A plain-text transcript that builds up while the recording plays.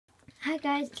Hi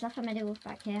guys, it's Left Meadow Wolf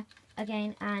back here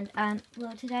again, and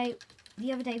well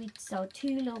the other day we sold 2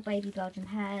 little baby Belgian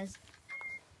hares.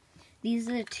 These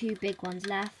are the 2 big ones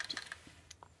left.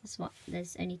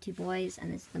 There's only 2 boys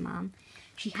and there's the mum.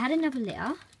 She had another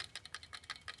litter,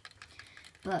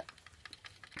 but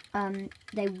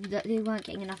they weren't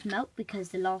getting enough milk because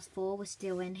the last 4 were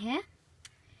still in here,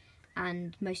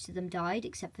 and most of them died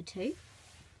except for 2.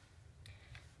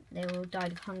 They all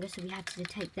died of hunger, so we had to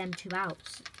take them 2 out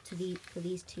for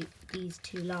these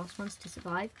two last ones to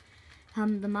survive.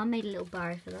 The mum made a little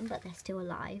burrow for them, but they're still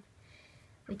alive.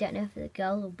 We don't know if they're a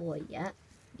girl or boy yet.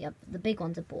 Yep, the big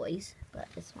ones are boys, but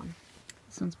this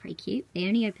one's pretty cute. They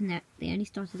only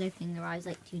started opening their eyes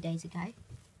like 2 days ago.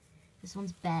 This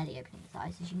one's barely opening its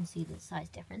eyes, as you can see the size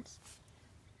difference.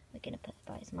 We're gonna put it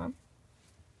by his mum,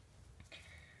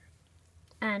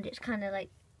 and it's kind of like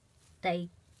they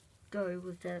go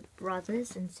with the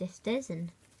brothers and sisters,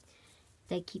 and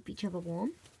they keep each other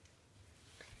warm.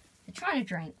 They're trying to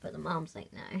drink, but the mom's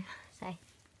like, no. So,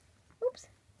 oops.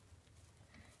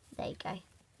 There you go.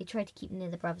 They try to keep near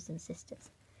the brothers and sisters.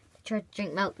 They try to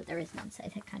drink milk, but there is none, so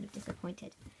they're kind of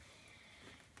disappointed.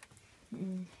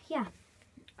 Yeah.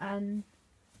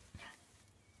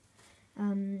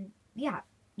 Yeah.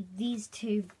 These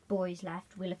 2 boys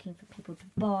left. We're looking for people to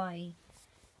buy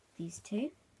these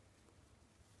 2.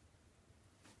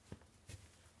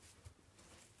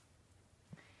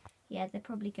 Yeah, they're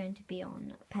probably going to be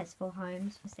on Pets for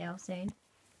Homes for sale soon.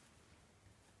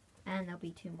 And there'll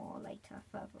be 2 more later,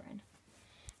 further in.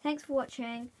 Thanks for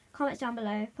watching. Comments down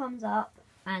below, thumbs up,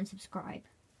 and subscribe.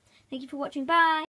 Thank you for watching. Bye!